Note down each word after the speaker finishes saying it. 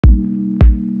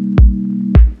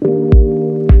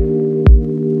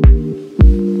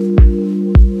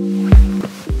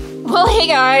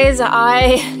guys,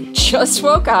 I just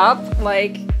woke up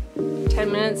like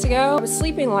 10 minutes ago. I was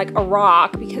sleeping like a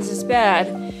rock because this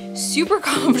bed is super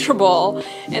comfortable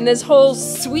and this whole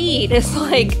suite is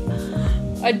like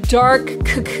a dark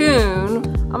cocoon.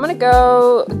 I'm gonna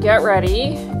go get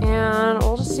ready and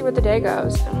we'll just see what the day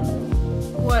goes.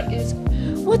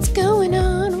 What's going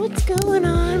on? What's going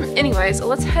on? Anyways,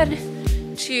 let's head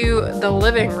to the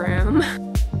living room.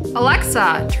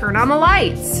 Alexa, turn on the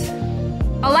lights.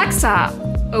 Alexa,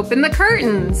 open the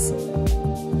curtains.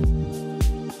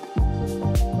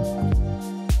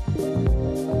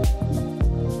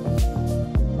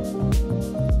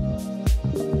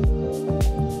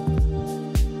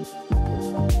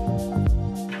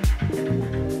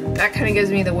 That kind of gives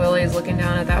me the willies looking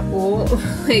down at that pool.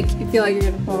 Like, you feel like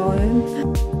you're gonna fall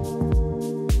in.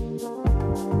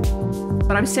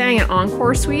 But I'm staying at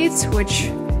Encore Suites,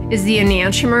 which is the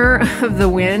enantiomer of the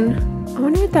Wynn. I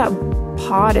wonder what that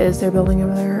pod is they're building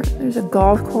over there. There's a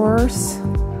golf course.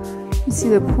 You see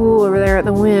the pool over there at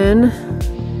the Wynn.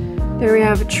 There we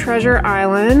have Treasure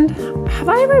Island. Have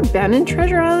I ever been in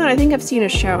Treasure Island? I think I've seen a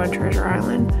show in Treasure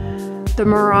Island. The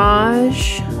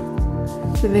Mirage,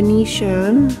 the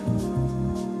Venetian.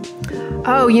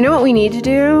 Oh, you know what we need to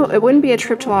do? It wouldn't be a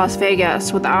trip to Las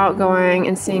Vegas without going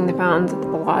and seeing the fountains at the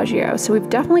Bellagio. So we've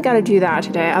definitely got to do that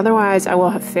today. Otherwise, I will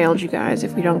have failed you guys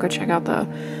if we don't go check out the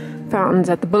fountains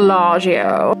at the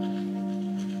Bellagio.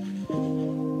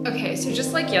 Okay, so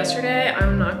just like yesterday,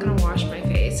 I'm not gonna wash my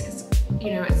face because,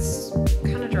 you know, it's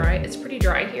kind of dry. It's pretty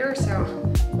dry here, So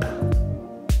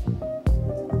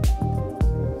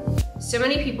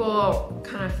many people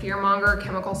kind of fearmonger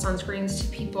chemical sunscreens to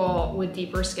people with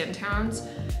deeper skin tones,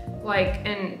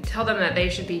 and tell them that they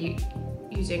should be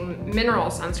using mineral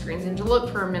sunscreens and to look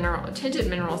for a tinted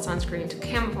mineral sunscreen to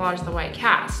camouflage the white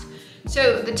cast.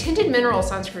 So the tinted mineral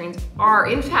sunscreens are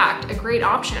in fact a great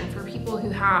option for people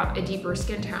who have a deeper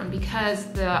skin tone because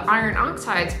the iron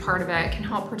oxides part of it can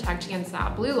help protect against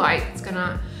that blue light. It's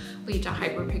gonna lead to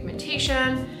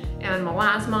hyperpigmentation and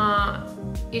melasma,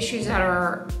 issues that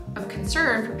are of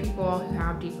concern for people who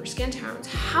have deeper skin tones.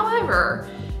 However,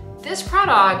 this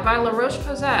product by La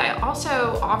Roche-Posay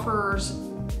also offers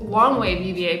long-wave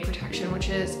UVA protection, which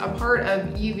is a part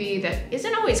of UV that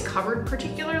isn't always covered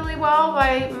particularly well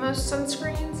by most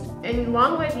sunscreens. And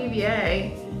long-wave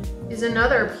UVA is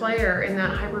another player in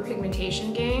that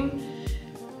hyperpigmentation game.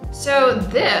 So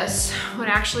this would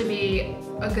actually be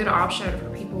a good option for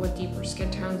people with deeper skin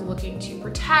tones looking to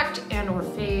protect and or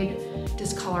fade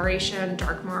discoloration,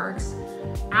 dark marks,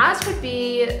 as would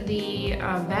be the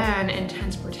Wynn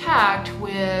Intense Protect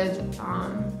with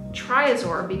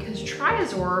Triazorb, because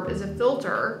Triazorb is a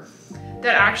filter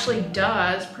that actually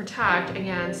does protect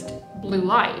against blue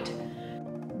light.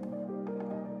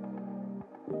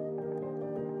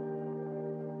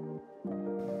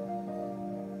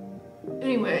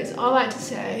 Anyways, all that to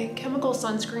say, chemical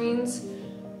sunscreens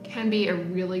can be a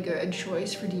really good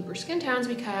choice for deeper skin tones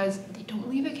because they don't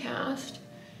leave a cast.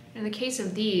 In the case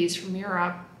of these from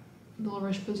Europe, the La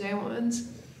Roche-Posay ones,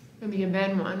 and the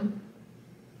Wynn one,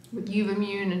 with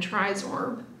Uvamune and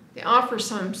Triazorb, they offer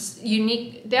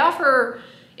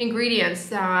ingredients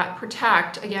that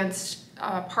protect against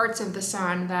parts of the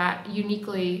sun that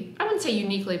uniquely, I wouldn't say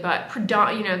uniquely, but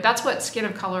that's what skin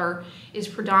of color is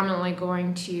predominantly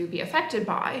going to be affected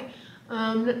by.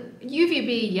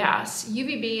 UVB, yes.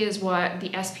 UVB is what the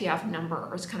SPF number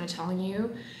is kind of telling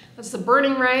you. That's the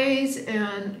burning rays,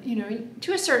 and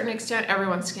to a certain extent,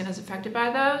 everyone's skin is affected by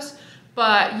those.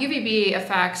 But UVB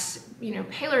affects,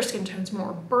 paler skin tones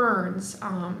more, burns.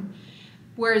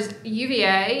 Whereas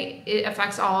UVA, it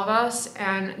affects all of us,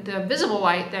 and the visible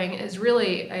light thing is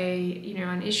really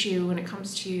an issue when it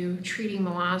comes to treating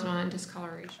melasma and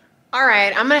discoloration. All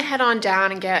right, I'm gonna head on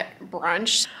down and get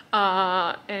brunch,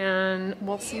 and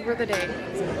we'll see where the day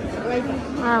goes.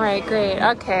 All right, great.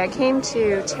 Okay, I came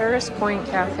to Terrace Point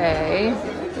Cafe.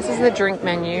 This is the drink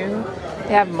menu.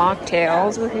 They have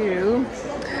mocktails, woohoo.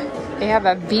 They have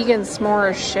a vegan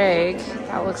s'mores shake.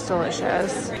 That looks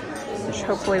delicious, which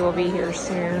hopefully will be here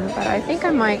soon. But I think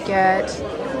I might get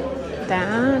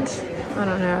that. I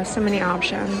don't know, so many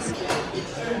options.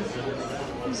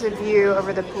 There's a view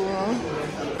over the pool.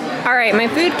 All right, my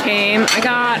food came. I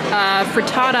got a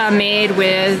frittata made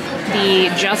with the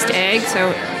Just Egg,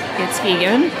 so it's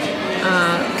vegan.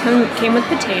 Came with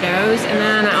potatoes, and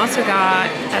then I also got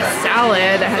a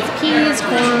salad that has peas,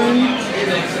 corn,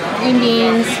 green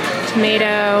beans,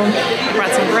 tomato,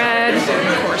 brought some bread, and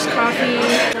of course coffee.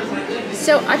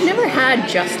 So I've never had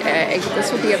Just Egg.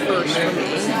 This will be a first for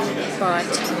me, but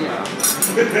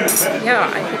yeah,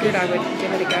 I figured I would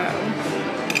give it a go.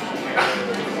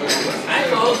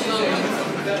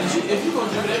 Looks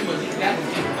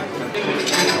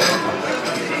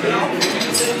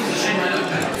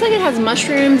like it has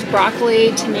mushrooms,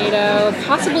 broccoli, tomato,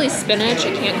 possibly spinach.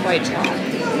 I can't quite tell.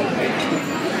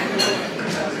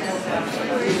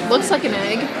 Looks like an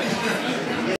egg.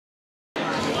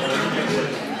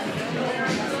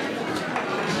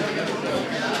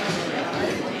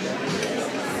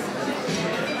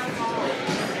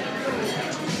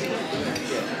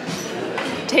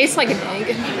 Tastes like an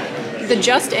egg. The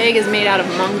just egg is made out of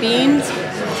mung beans.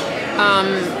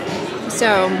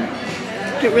 So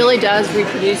it really does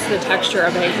reproduce the texture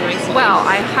of eggs nicely. Well,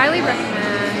 I highly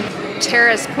recommend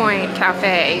Terrace Point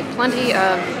Cafe. Plenty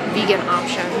of vegan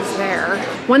options there.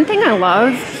 One thing I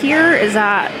love here is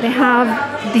that they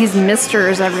have these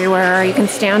misters everywhere you can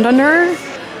stand under.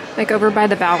 Like over by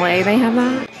the ballet, they have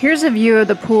that. Here's a view of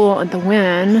the pool at the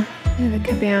Wynn. They have a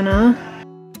cabana.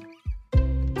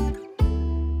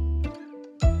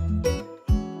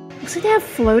 Looks like they have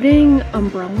floating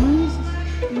umbrellas.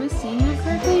 Am I seeing that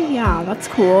correctly? Yeah, that's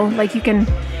cool. Like you can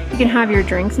have your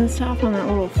drinks and stuff on that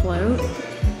little float.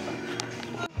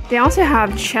 They also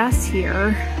have chess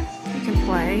here you can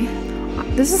play.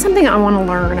 This is something I want to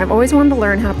learn. I've always wanted to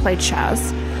learn how to play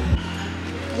chess.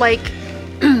 Like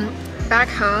back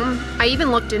home, I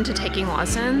even looked into taking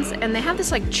lessons, and they have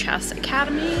this like chess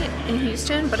academy in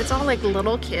Houston, but it's all like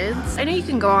little kids. I know you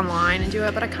can go online and do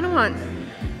it, but I kind of want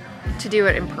to do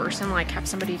it in person, like have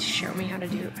somebody show me how to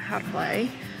play.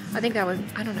 I think that would,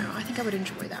 I don't know, I think I would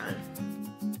enjoy that.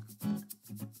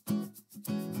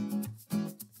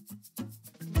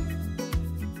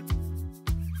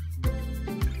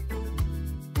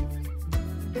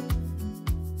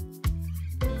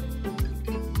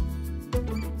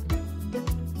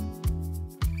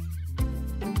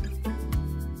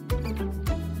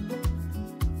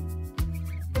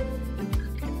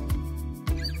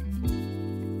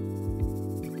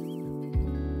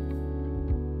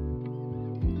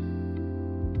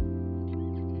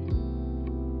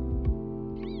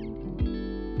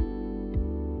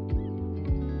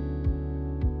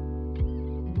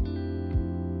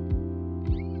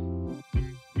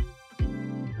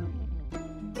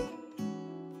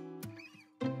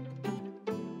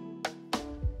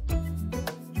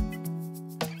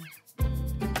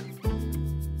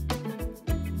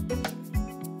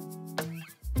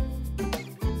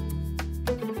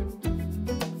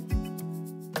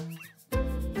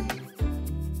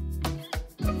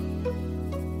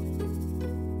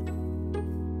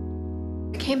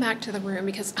 Came back to the room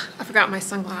because I forgot my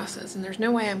sunglasses, and there's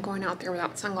no way I'm going out there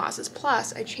without sunglasses.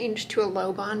 Plus, I changed to a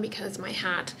low bun because my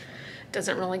hat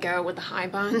doesn't really go with the high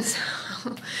buns.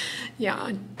 Yeah,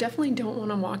 I definitely don't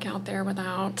want to walk out there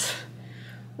without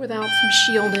some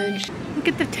shieldage. Look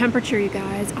at the temperature, you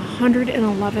guys.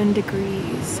 111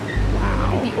 degrees.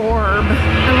 Wow. The orb.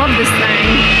 I love this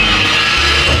thing.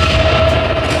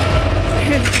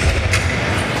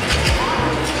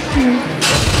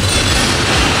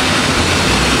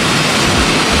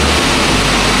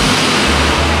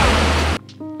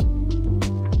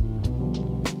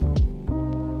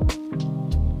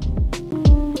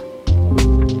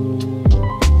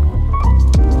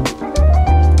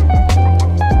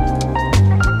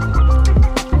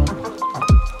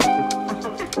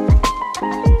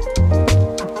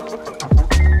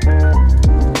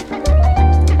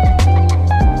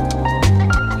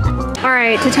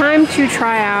 Time to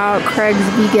try out Craig's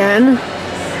Vegan.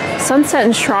 Sunset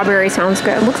and strawberry sounds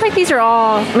good. Looks like these are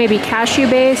all maybe cashew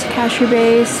based. They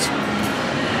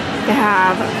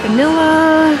have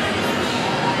vanilla,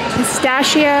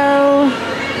 pistachio,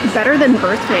 better than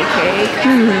birthday cake.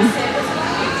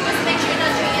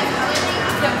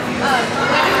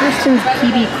 Kirsten's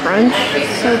PB Crunch,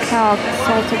 SoCal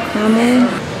salted caramel.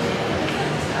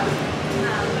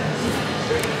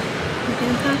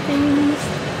 Vegan toppings.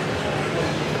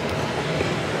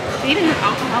 They even have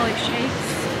alcoholic shakes.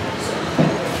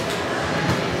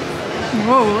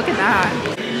 Whoa, look at that.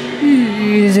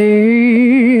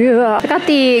 Easy. I got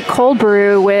the cold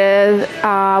brew with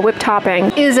whipped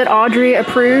topping. Is it Audrey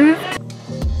approved?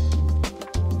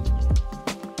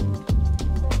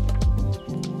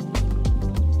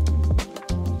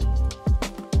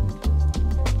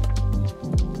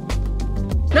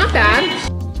 Not bad.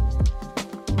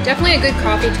 Definitely a good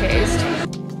coffee taste.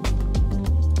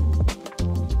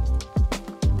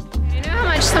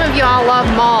 Some of y'all love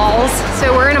malls,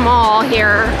 so we're in a mall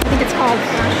here. I think it's called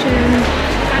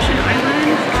Fashion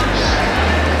Island.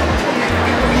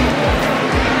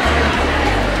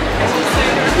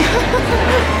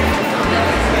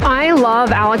 I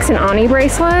love Alex and Ani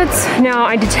bracelets. Now,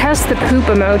 I detest the poop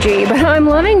emoji, but I'm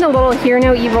loving the little hear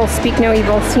no evil, speak no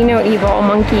evil, see no evil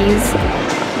monkeys.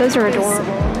 Those are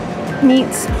adorable.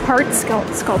 Neat heart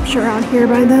sculpture out here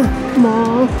by the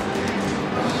mall.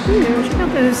 Ooh, check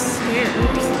out those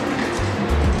stairs.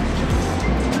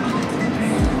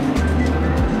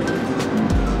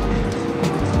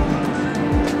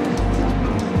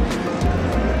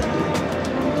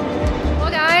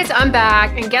 I'm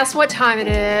back, and guess what time it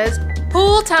is?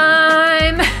 Pool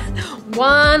time!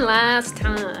 One last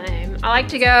time. I like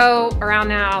to go around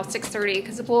now, 6:30,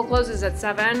 because the pool closes at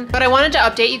 7. But I wanted to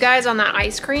update you guys on that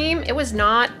ice cream. It was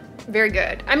not very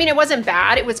good. I mean, it wasn't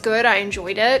bad, it was good, I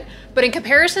enjoyed it. But in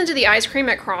comparison to the ice cream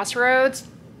at Crossroads,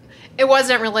 it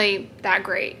wasn't really that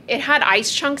great. It had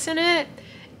ice chunks in it,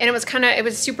 and it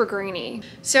was super grainy.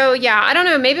 So yeah, I don't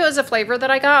know, maybe it was a flavor that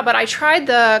I got, but I tried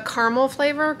the caramel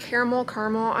flavor, caramel.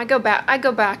 I go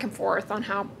back and forth on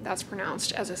how that's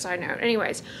pronounced as a side note.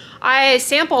 Anyways, I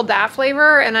sampled that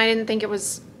flavor and I didn't think it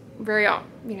was very,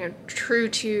 true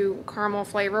to caramel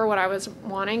flavor, what I was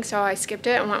wanting. So I skipped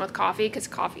it and went with coffee, because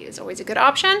coffee is always a good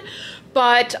option.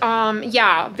 But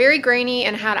yeah, very grainy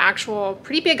and had actual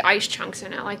pretty big ice chunks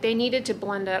in it. Like, they needed to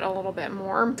blend it a little bit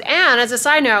more. And as a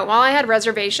side note, while I had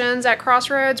reservations at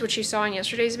Crossroads, which you saw in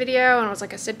yesterday's video, and it was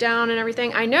like a sit down and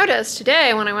everything, I noticed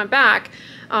today when I went back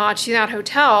to that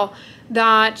hotel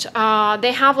that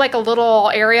they have like a little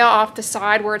area off the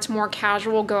side where it's more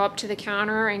casual, go up to the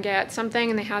counter and get something,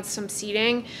 and they had some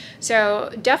seating. So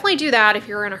definitely do that if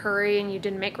you're in a hurry and you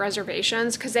didn't make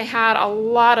reservations, because they had a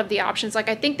lot of the options. Like,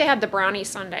 I think they had the brownie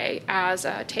sundae as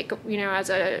a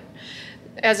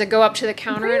as a go up to the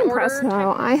counter and order.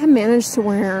 Though, I have managed to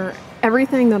wear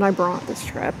everything that I brought this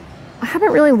trip. I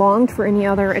haven't really longed for any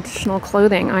other additional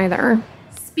clothing either.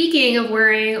 Speaking of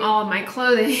wearing all of my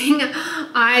clothing,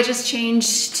 I just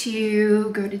changed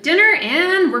to go to dinner,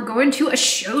 and we're going to a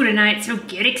show tonight, so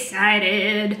get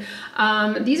excited.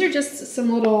 These are just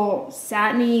some little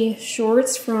satiny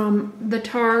shorts from the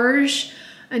Taj,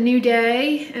 A New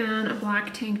Day, and a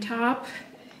black tank top.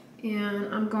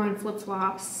 And I'm going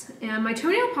flip-flops. And my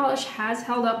toenail polish has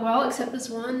held up well, except this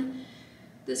one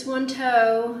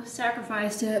toe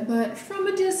sacrificed it, but from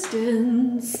a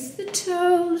distance, the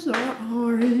toes are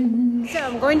orange. So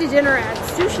I'm going to dinner at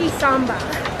Sushi Samba.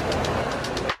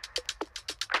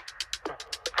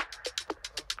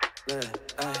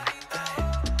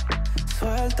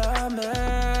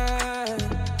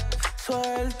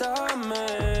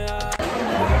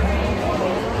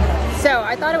 So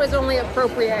I thought it was only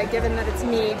appropriate, given that it's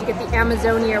me, to get the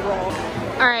Amazonia roll.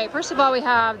 All right, first of all, we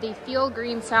have the field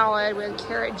green salad with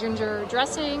carrot ginger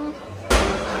dressing.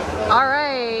 All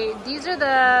right, these are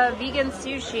the vegan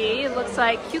sushi. It looks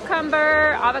like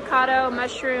cucumber, avocado,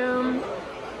 mushroom.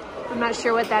 I'm not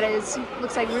sure what that is.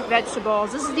 Looks like root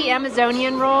vegetables. This is the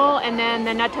Amazonian roll, and then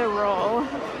the natto roll.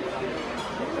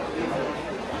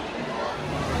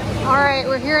 All right,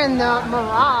 we're here in the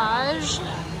Mirage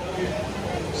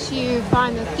to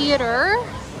find the theater.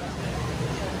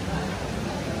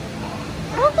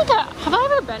 I don't think have I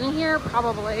ever been here?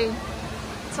 Probably.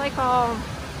 It's like all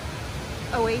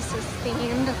Oasis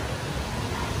themed.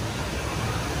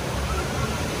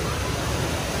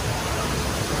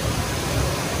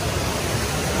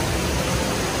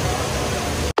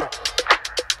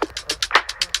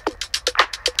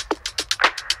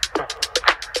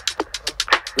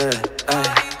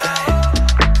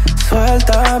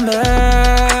 Suéltame,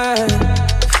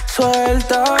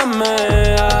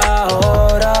 suéltame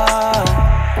ahora,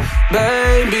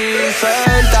 baby,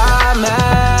 suéltame,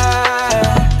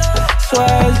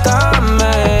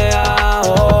 suéltame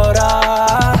ahora,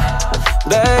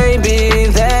 baby,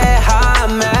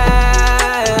 déjame,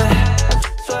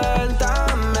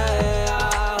 suéltame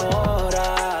ahora,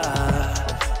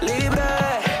 libre,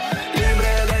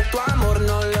 libre de tu amor,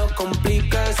 no lo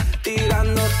compliques,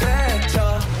 tirando techo.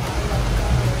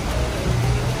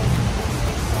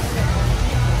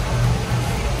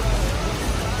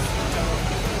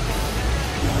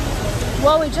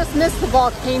 Well, we just missed the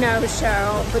volcano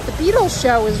show, but the Beatles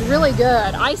show was really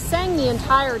good. I sang the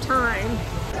entire time.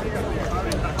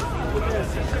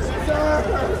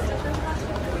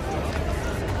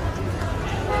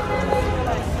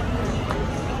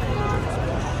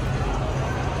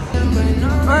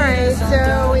 Alright,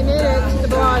 so we made it to the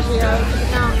Bellagio, to the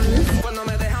mountains.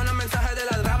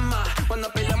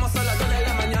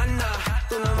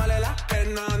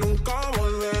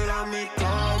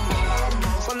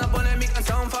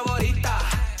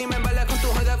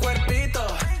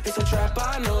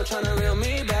 Trying to reel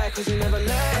me back, cause you never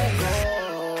let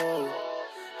go.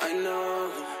 I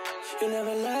know, you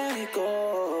never let it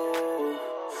go.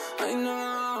 I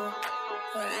know.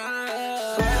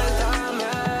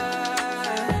 Suéltame,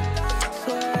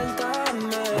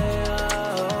 suéltame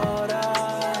ahora,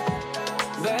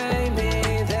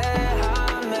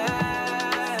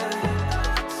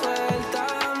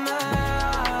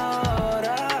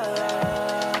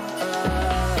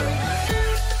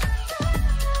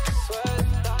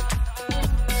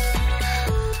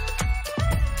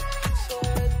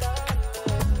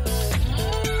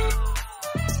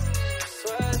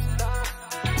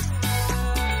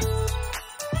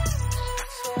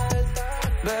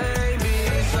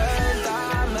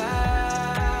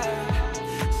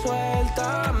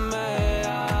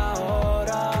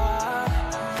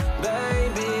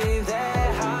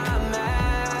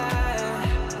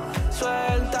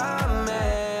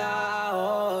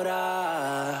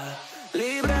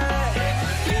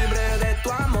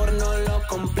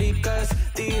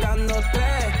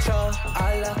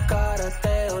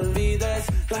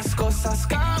 cosas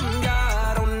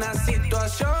cambiaron, una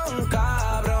situación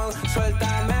cabrón.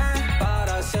 Suéltame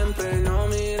para siempre, no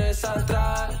mires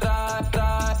atrás, atrás,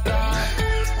 atrás, atrás.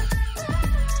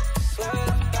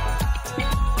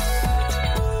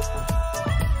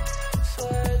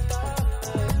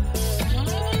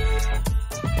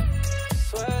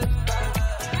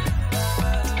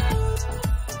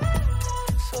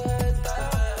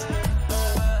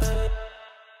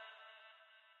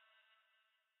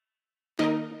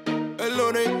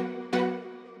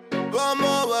 Vamos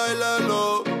a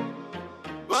bailarlo,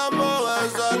 vamos a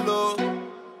danzarlo.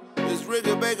 It's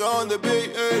Ricky Baker on the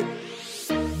beat, eh.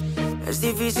 Es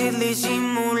difícil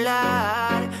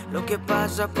disimular lo que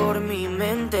pasa por mi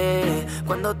mente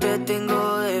cuando te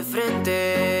tengo de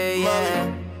frente, yeah.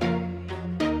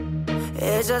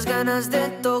 Esas ganas de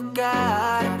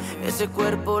tocar ese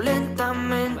cuerpo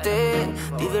lentamente,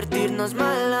 divertirnos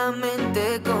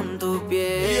malamente con tu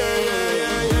piel.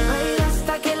 Baila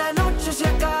hasta que la noche se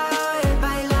acabe,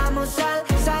 bailamos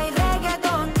salsa y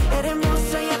reggaetón. Eres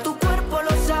hermosa y a tu cuerpo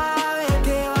lo sabe,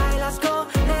 que bailas con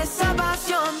esa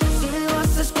pasión. Si lo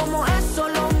haces como eso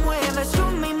lo mueves, yo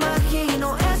me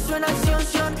imagino eso en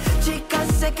acción. Chica,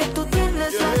 sé que tú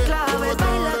tienes la clave,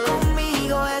 baila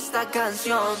conmigo esta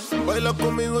canción. Baila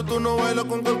conmigo, tú no bailas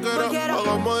con cualquiera.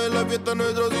 Hagamos de la fiesta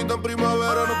nuestra cita en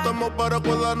primavera. No estamos para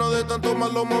acordarnos de tantos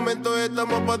malos momentos,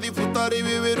 estamos para disfrutar y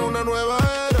vivir una nueva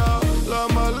era. La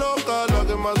más loca, la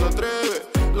que más se atreve,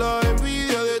 la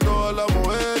envidia de todas las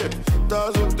mujeres.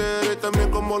 Está soltera y también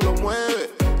como lo mueve,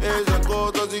 esa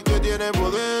cosa sí que tiene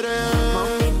poderes.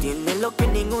 Mami tiene lo que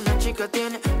ninguna chica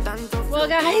tiene. Well,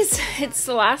 guys, it's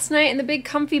the last night in the big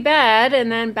comfy bed, and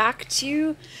then back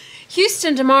to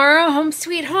Houston tomorrow, home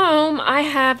sweet home. I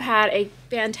have had a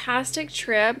fantastic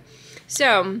trip.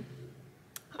 So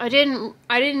I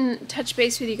didn't touch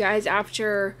base with you guys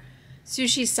after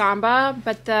sushi samba,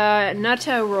 but the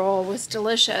natto roll was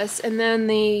delicious. And then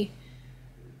I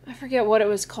forget what it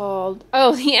was called.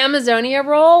 Oh, the Amazonia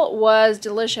roll was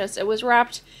delicious. It was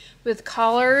wrapped with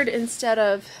collard instead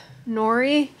of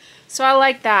nori. So I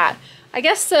like that. I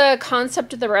guess the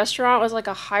concept of the restaurant was like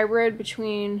a hybrid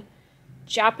between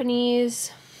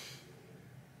Japanese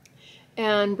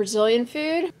and Brazilian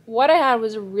food. What I had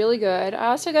was really good. I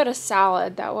also got a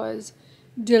salad that was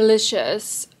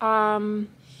delicious.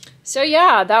 So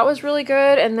yeah, that was really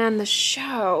good. And then the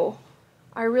show,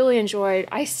 I really enjoyed.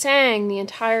 I sang the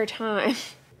entire time.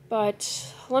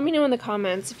 But let me know in the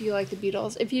comments if you like the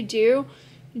Beatles. If you do,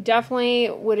 you definitely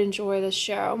would enjoy this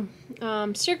show.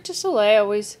 Cirque Du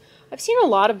Soleil I've seen a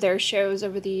lot of their shows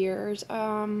over the years.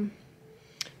 And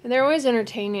they're always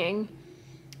entertaining.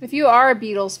 If you are a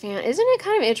Beatles fan, isn't it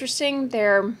kind of interesting,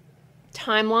 their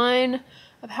timeline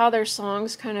of how their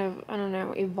songs kind of, I don't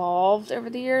know, evolved over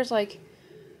the years? Like,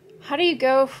 how do you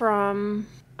go from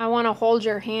I Want to Hold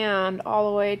Your Hand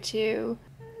all the way to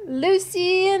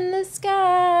Lucy in the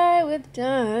Sky with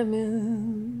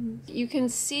Diamonds? You can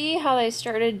see how they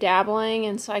started dabbling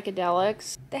in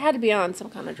psychedelics. They had to be on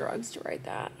some kind of drugs to write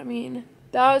that. I mean,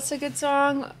 that was a good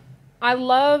song. I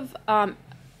love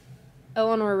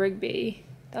Eleanor Rigby.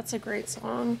 That's a great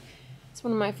song. It's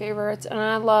one of my favorites. And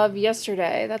I love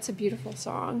Yesterday. That's a beautiful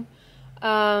song.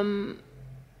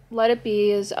 Let It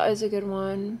Be is a good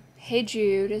one. Hey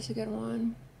Jude is a good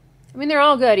one. I mean, they're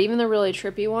all good, even the really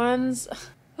trippy ones.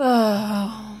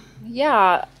 Oh,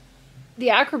 yeah.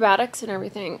 The acrobatics and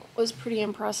everything was pretty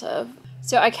impressive.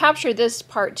 So I captured this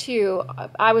part too.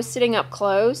 I was sitting up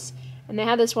close, and they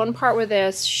had this one part where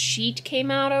this sheet came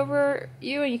out over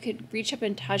you and you could reach up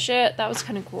and touch it. That was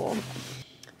kind of cool.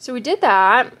 So we did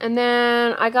that, and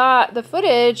then I got the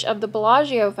footage of the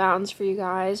Bellagio fountains for you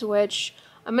guys, which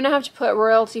I'm going to have to put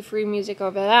royalty-free music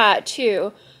over that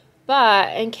too.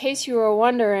 But in case you were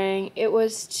wondering, it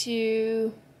was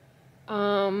to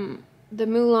the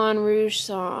Moulin Rouge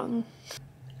song.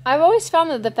 I've always found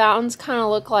that the fountains kind of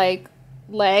look like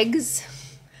legs.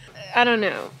 I don't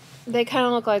know. They kind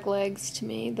of look like legs to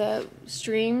me. The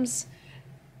streams,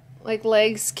 like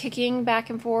legs kicking back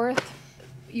and forth.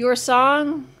 Your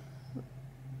song,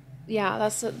 yeah,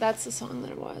 that's the song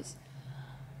that it was.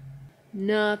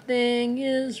 Nothing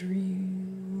is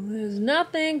real. There's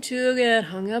nothing to get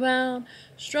hung about.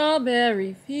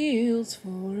 Strawberry fields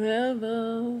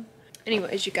forever.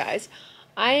 Anyways, you guys,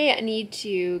 I need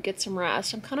to get some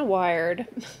rest. I'm kind of wired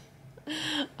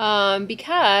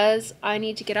because I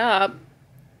need to get up,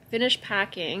 finish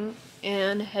packing,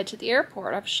 and head to the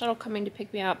airport. I have a shuttle coming to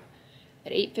pick me up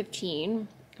at 8:15.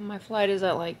 My flight is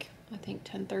at like, I think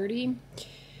 10:30.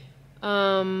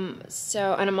 And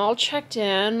I'm all checked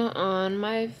in on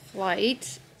my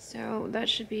flight, so that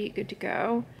should be good to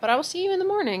go. But I will see you in the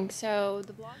morning. So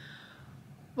the vlog.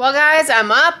 Well guys,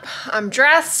 I'm up, I'm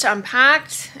dressed, I'm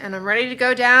packed, and I'm ready to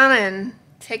go down and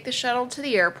take the shuttle to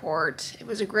the airport. It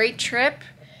was a great trip,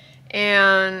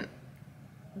 and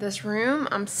this room,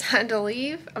 I'm sad to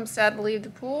leave. I'm sad to leave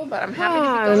the pool, but I'm happy to be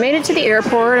going. We made it to the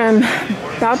airport. I'm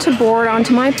about to board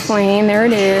onto my plane. There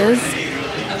it is.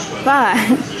 But,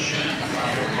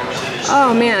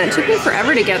 oh man, it took me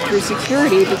forever to get through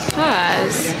security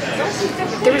because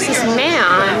there was this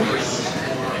man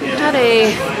who had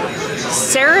a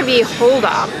CeraVe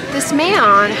holdup. This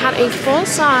man had a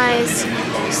full-size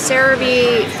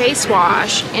CeraVe face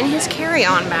wash in his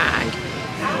carry-on bag.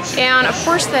 And of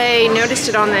course they noticed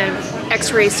it on the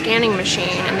x-ray scanning machine,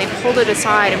 and they pulled it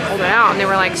aside and pulled it out, and they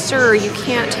were like, "Sir, you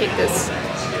can't take this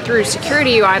through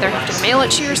security. You either have to mail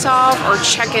it to yourself or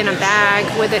check in a bag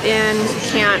with it in. You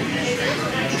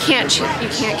can't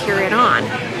carry it on."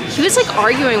 He was like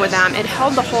arguing with them. It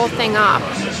held the whole thing up,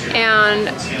 and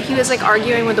he was like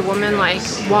arguing with the woman like,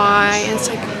 why? And it's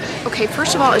like, okay,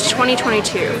 first of all, it's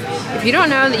 2022. If you don't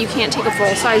know that you can't take a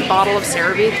full-size bottle of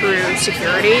CeraVe through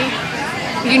security,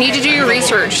 you need to do your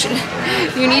research.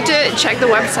 You need to check the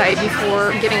website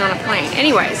before getting on a plane.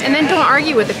 Anyways, and then don't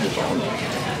argue with the people.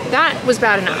 That was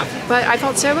bad enough, but I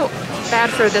felt so bad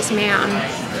for this man.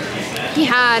 He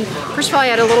had, first of all, he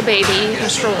had a little baby in a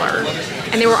stroller,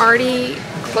 and they were already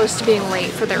close to being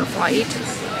late for their flight,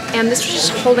 and this was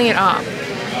just holding it up.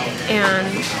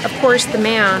 And of course, the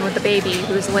man with the baby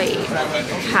who was late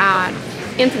had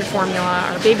infant formula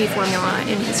or baby formula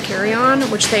in his carry-on,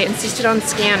 which they insisted on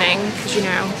scanning because, you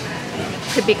know,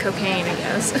 could be cocaine, I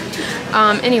guess.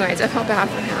 Anyways, I felt bad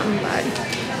for him, but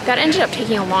that ended up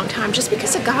taking a long time just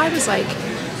because the guy was like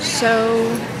so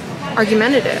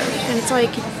argumentative. And it's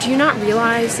like, do you not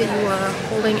realize that you are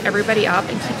holding everybody up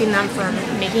and keeping them from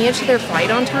making it to their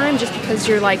flight on time just because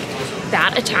you're like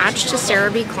that attached to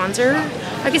CeraVe cleanser?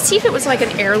 I could see if it was like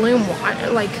an heirloom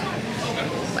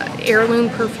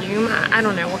perfume. I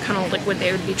don't know what kind of liquid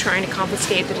they would be trying to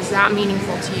confiscate that is that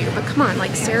meaningful to you. But come on,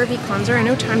 like CeraVe cleanser, I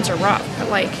know times are rough, but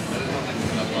like,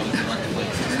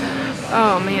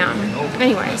 oh man.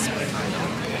 Anyways,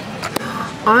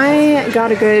 I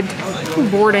got a good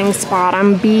boarding spot.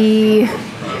 I'm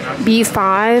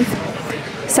B5.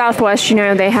 Southwest, you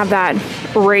know, they have that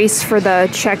race for the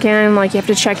check-in. Like, you have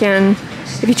to check in.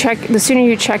 The sooner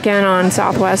you check in on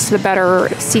Southwest, the better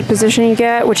seat position you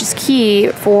get, which is key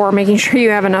for making sure you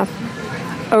have enough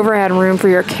overhead room for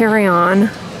your carry-on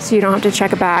so you don't have to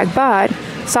check a bag. But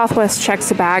Southwest checks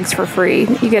the bags for free.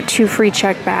 You get 2 free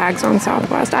check bags on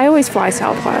Southwest. I always fly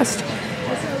Southwest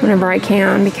whenever I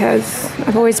can because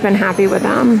I've always been happy with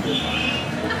them.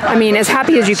 I mean, as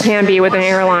happy as you can be with an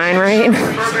airline, right?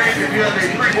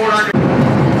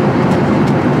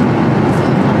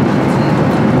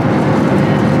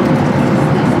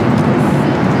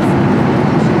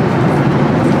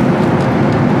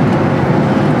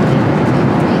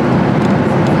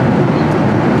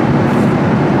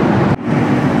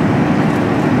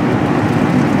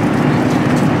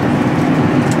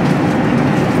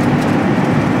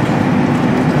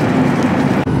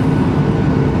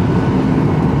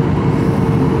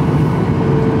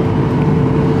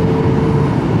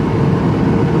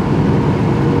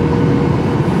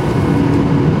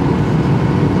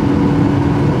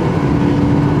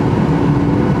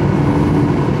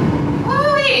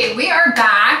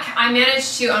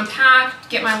 To unpack,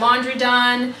 get my laundry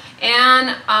done,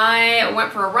 and I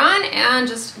went for a run and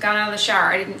just got out of the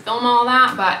shower. I didn't film all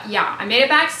that, but yeah, I made it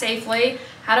back safely,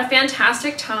 had a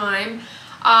fantastic time.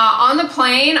 On the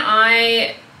plane,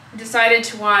 I decided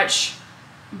to watch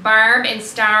Barb and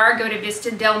Star go to Vista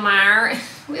Del Mar. It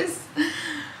was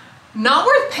not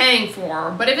worth paying for,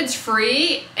 but if it's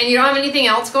free and you don't have anything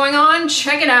else going on,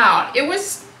 check it out. It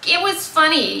was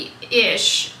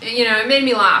funny-ish. You know, it made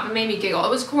me laugh, it made me giggle. It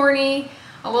was corny,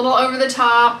 a little over the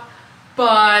top,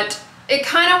 but it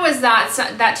kind of was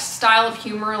that style of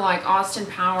humor like Austin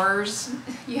Powers.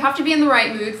 You have to be in the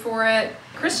right mood for it.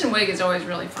 Kristen Wiig is always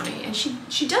really funny, and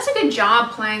she does a good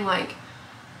job playing like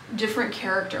different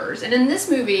characters. And in this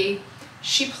movie,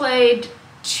 she played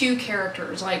 2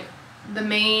 characters, like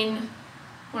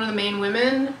one of the main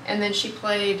women, and then she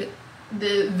played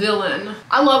the villain.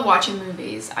 I love watching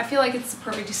movies. I feel like it's the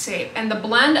perfect escape, and the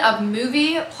blend of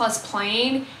movie plus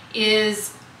plane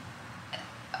is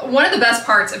one of the best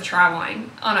parts of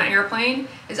traveling on an airplane.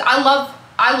 Is I love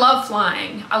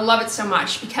flying. I love it so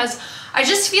much because I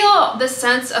just feel this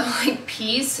sense of like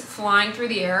peace flying through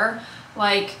the air.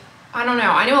 Like, I don't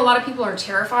know, I know a lot of people are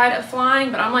terrified of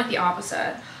flying, but I'm like the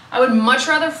opposite. I would much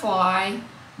rather fly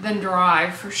than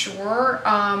drive, for sure.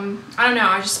 I don't know,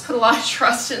 I just put a lot of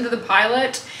trust into the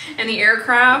pilot and the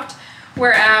aircraft.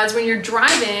 Whereas when you're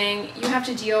driving, you have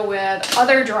to deal with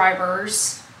other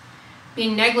drivers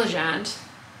being negligent.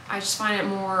 I just find it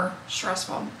more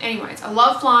stressful. Anyways, I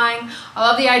love flying. I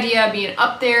love the idea of being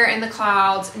up there in the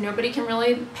clouds. Nobody can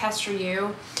really pester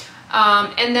you.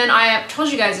 And then I have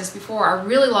told you guys this before, I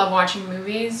really love watching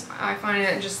movies. I find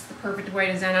it just the perfect way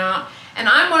to zen out. And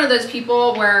I'm one of those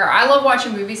people where I love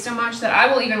watching movies so much that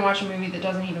I will even watch a movie that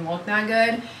doesn't even look that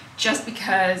good just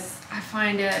because I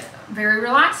find it very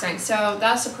relaxing. So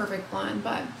that's the perfect blend.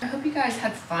 But I hope you guys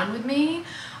had fun with me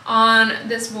on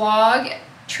this vlog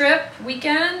trip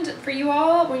weekend for you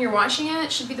all. When you're watching it,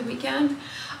 it should be the weekend.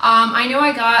 I know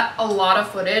I got a lot of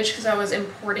footage because I was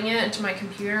importing it into my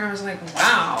computer and I was like,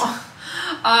 wow.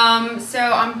 So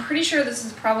I'm pretty sure this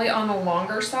is probably on the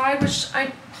longer side, which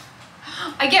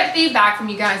I get feedback from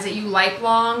you guys that you like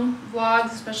long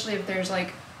vlogs, especially if there's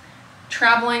like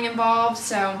traveling involved.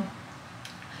 So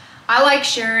I like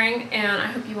sharing and I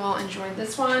hope you all enjoyed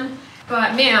this one.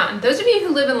 But man, those of you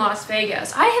who live in Las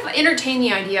Vegas, I have entertained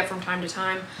the idea from time to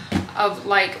time of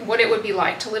like what it would be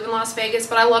like to live in Las Vegas,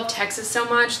 but I love Texas so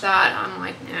much that I'm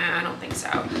like, nah, I don't think so.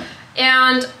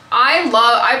 And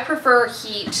I prefer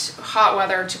hot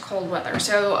weather to cold weather.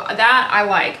 So that I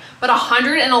like, but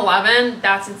 111,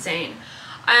 that's insane.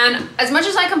 And as much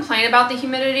as I complain about the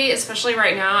humidity, especially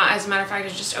right now, as a matter of fact, I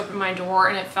just opened my door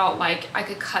and it felt like I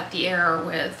could cut the air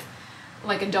with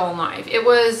like a dull knife. It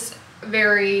was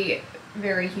very,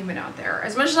 very humid out there.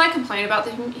 As much as I complain about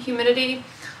the humidity,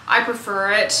 I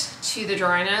prefer it to the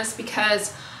dryness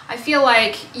because I feel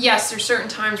like, yes, there's certain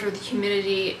times where the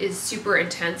humidity is super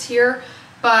intense here,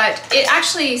 but it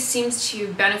actually seems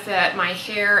to benefit my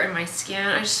hair and my skin.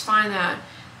 I just find that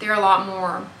they're a lot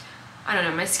more, I don't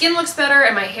know, my skin looks better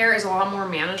and my hair is a lot more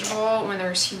manageable when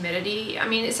there's humidity. I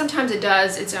mean, sometimes it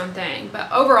does its own thing,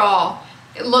 but overall,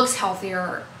 it looks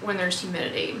healthier when there's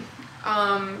humidity,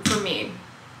 for me.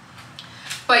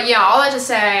 But yeah, all that to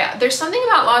say, there's something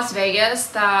about Las Vegas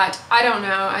that, I don't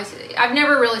know, I've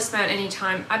never really spent any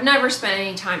time, I've never spent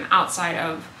any time outside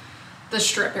of the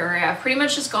Strip area. I've pretty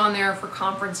much just gone there for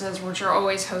conferences, which are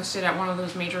always hosted at one of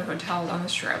those major hotels on the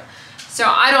Strip. So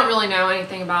I don't really know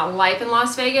anything about life in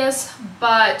Las Vegas,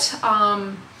 but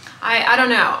I don't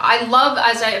know. I love,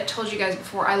 as I have told you guys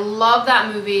before, I love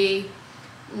that movie,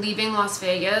 Leaving Las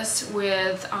Vegas,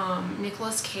 with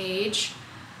Nicolas Cage.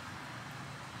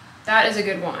 That is a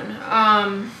good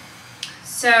one.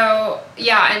 So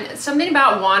yeah, and something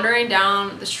about wandering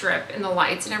down the Strip and the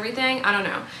lights and everything, I don't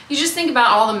know. You just think about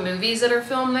all the movies that are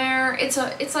filmed there. It's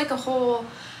like a whole,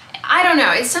 I don't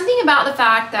know. It's something about the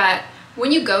fact that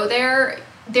when you go there,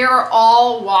 there are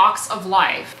all walks of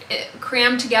life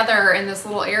crammed together in this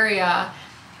little area.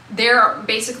 They're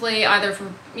basically either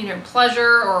for, you know,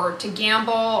 pleasure or to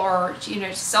gamble or, you know,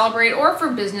 to celebrate or for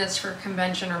business, for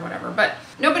convention or whatever. But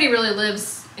nobody really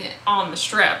lives on the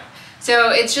Strip.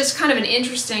 So it's just kind of an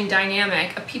interesting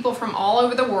dynamic of people from all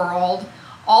over the world,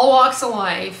 all walks of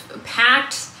life,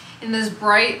 packed in this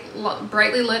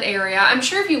brightly lit area. I'm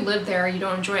sure if you live there, you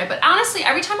don't enjoy it. But honestly,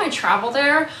 every time I travel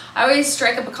there, I always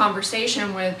strike up a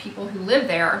conversation with people who live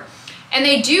there. And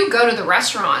they do go to the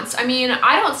restaurants. I mean,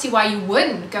 I don't see why you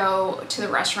wouldn't go to the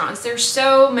restaurants. There's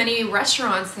so many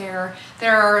restaurants there that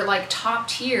are like top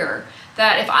tier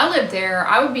that if I lived there,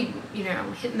 I would be, you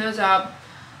know, hitting those up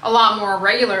a lot more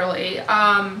regularly.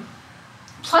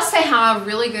 Plus they have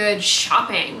really good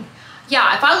shopping.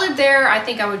 Yeah, if I lived there, I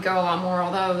think I would go a lot more,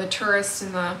 although the tourists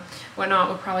and the whatnot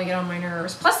would probably get on my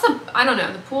nerves. Plus I don't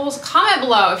know, the pools. Comment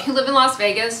below if you live in Las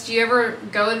Vegas, do you ever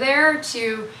go there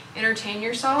to entertain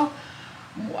yourself?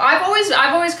 I've always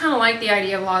kind of liked the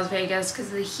idea of Las Vegas because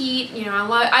of the heat. You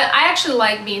know, I actually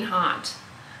like being hot.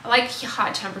 I like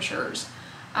hot temperatures.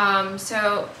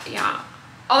 So yeah,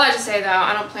 all that to say though,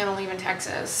 I don't plan on leaving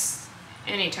Texas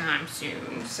anytime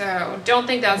soon. So don't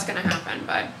think that's gonna happen.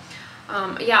 But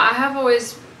yeah, I have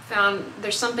always found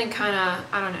there's something kind of,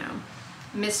 I don't know,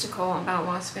 mystical about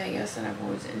Las Vegas that I've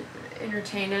always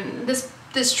entertained, and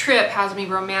this trip has me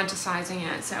romanticizing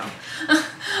it. So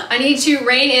I need to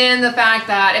rein in the fact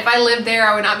that if I lived there,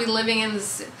 I would not be living in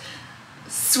this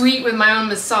suite with my own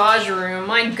massage room.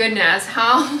 My goodness,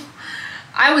 how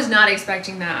I was not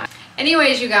expecting that.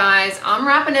 Anyways, you guys, I'm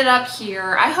wrapping it up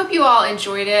here. I hope you all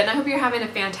enjoyed it, and I hope you're having a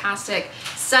fantastic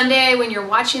Sunday when you're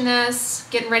watching this,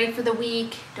 getting ready for the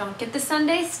week. Don't get the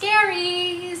Sunday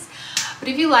scaries. But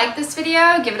if you like this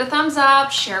video, give it a thumbs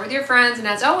up, share with your friends, and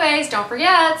as always, don't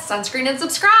forget, sunscreen and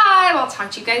subscribe. I'll talk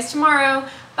to you guys tomorrow.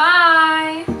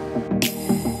 Bye.